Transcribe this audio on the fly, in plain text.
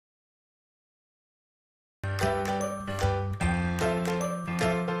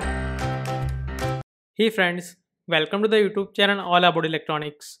Hey friends, welcome to the YouTube channel all about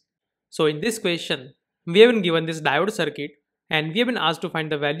electronics. So in this question, we have been given this diode circuit and we have been asked to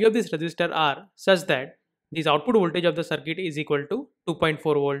find the value of this resistor R such that this output voltage of the circuit is equal to 2.4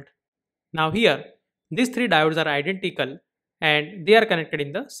 volt. Now here, these three diodes are identical and they are connected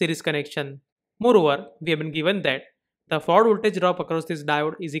in the series connection. Moreover, we have been given that the forward voltage drop across this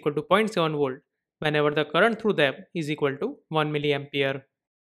diode is equal to 0.7 volt whenever the current through them is equal to 1 milliampere.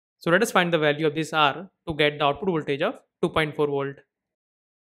 So let us find the value of this R to get the output voltage of 2.4 volt.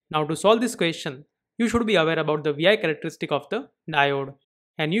 Now to solve this question, you should be aware about the VI characteristic of the diode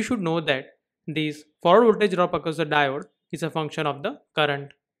and you should know that this forward voltage drop across the diode is a function of the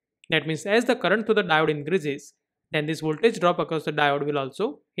current. That means as the current through the diode increases, then this voltage drop across the diode will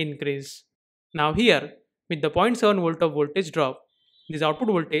also increase. Now here, with the 0.7 volt of voltage drop, this output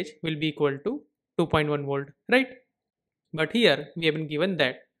voltage will be equal to 2.1 volt, right? But here we have been given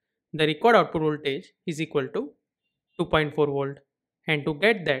that the required output voltage is equal to 2.4 volt, and to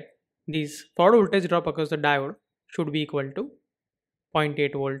get that, this forward voltage drop across the diode should be equal to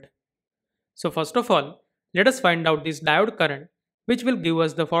 0.8 volt. So first of all, let us find out this diode current, which will give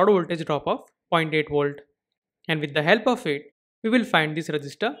us the forward voltage drop of 0.8 volt, and with the help of it we will find this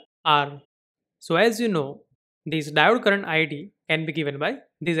resistor R. So as you know, this diode current ID can be given by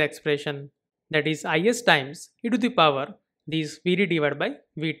this expression, that is Is times e to the power this Vd divided by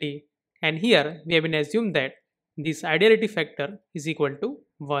Vt, and here we have been assumed that this ideality factor is equal to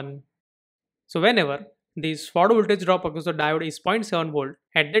 1. So whenever this forward voltage drop across the diode is 0.7 volt,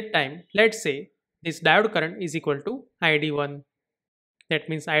 at that time let's say this diode current is equal to Id1. That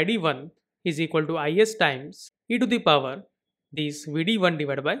means Id1 is equal to Is times e to the power this Vd1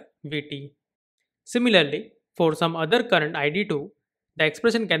 divided by Vt. Similarly, for some other current Id2, the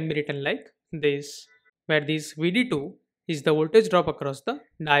expression can be written like this, where this Vd2 is the voltage drop across the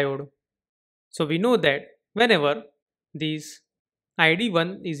diode. So we know that whenever this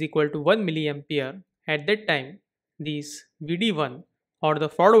Id1 is equal to 1 milliampere, at that time this Vd1 or the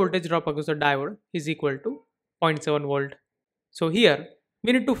forward voltage drop across the diode is equal to 0.7 volt. So here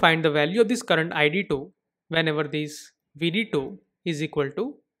we need to find the value of this current Id2 whenever this Vd2 is equal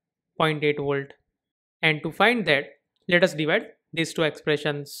to 0.8 volt. And to find that, let us divide these two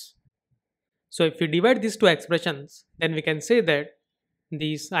expressions. So if we divide these two expressions, then we can say that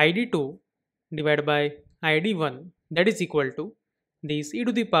this Id2 divided by Id1, that is equal to this e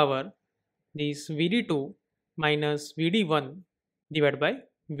to the power this Vd2 minus Vd1 divided by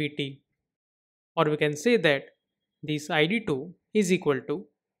Vt. Or we can say that this Id2 is equal to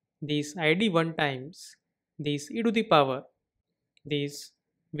this Id1 times this e to the power this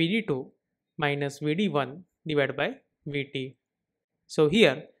Vd2 minus Vd1 divided by Vt. So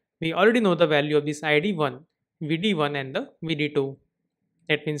here we already know the value of this Id1, Vd1 and the Vd2.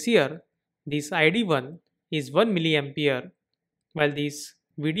 That means here this Id1 is 1 milliampere while this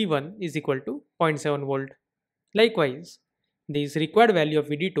Vd1 is equal to 0.7 volt. Likewise, this required value of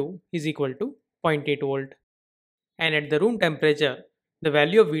Vd2 is equal to 0.8 volt. And at the room temperature, the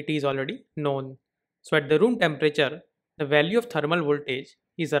value of Vt is already known. So at the room temperature, the value of thermal voltage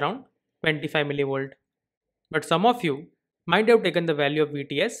is around 25 millivolt. But some of you might have taken the value of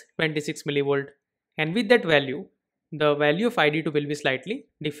Vt as 26 millivolt, and with that value, the value of Id2 will be slightly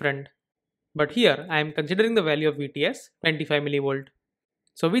different. But here I am considering the value of Vt as 25 millivolt.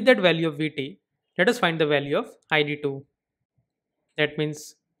 So with that value of Vt, let us find the value of Id2. That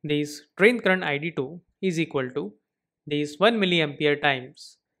means this drain current Id2 is equal to this 1 milliampere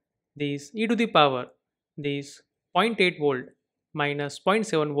times this e to the power this 0.8 volt minus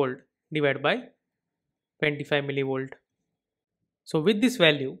 0.7 volt divided by 25 millivolt. So with this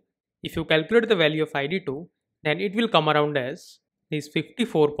value, if you calculate the value of Id2, then it will come around as this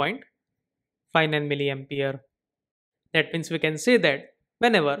 54.59 milliampere. That means we can say that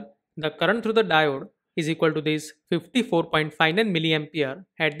whenever the current through the diode is equal to this 54.59 milliampere,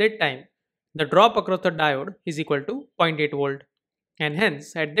 at that time the drop across the diode is equal to 0.8 volt, and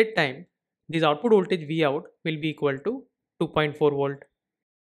hence at that time this output voltage Vout will be equal to 2.4 volt.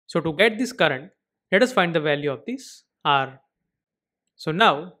 So to get this current, let us find the value of this R. So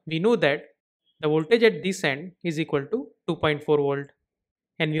now we know that the voltage at this end is equal to 2.4 volt,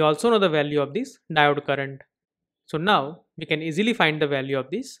 and we also know the value of this diode current. So now we can easily find the value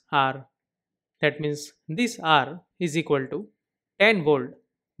of this R. That means this R is equal to 10 volt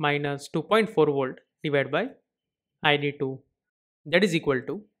minus 2.4 volt divided by Id2, that is equal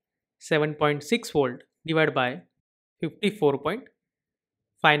to 7.6 volt divided by 54.59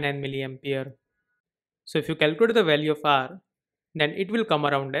 milliampere. So if you calculate the value of R, then it will come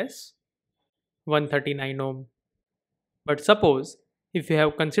around as 139 ohm. But suppose if you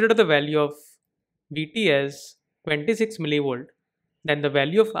have considered the value of Vt as 26 millivolt, then the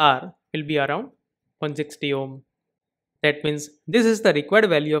value of R will be around 160 ohm. That means this is the required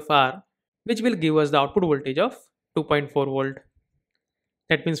value of R, which will give us the output voltage of 2.4 volt.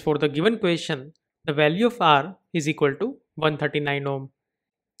 That means for the given question, the value of R is equal to 139 ohm.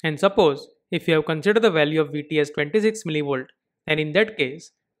 And suppose if you have considered the value of Vt as 26 millivolt, then in that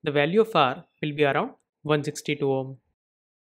case, the value of R will be around 162 ohm.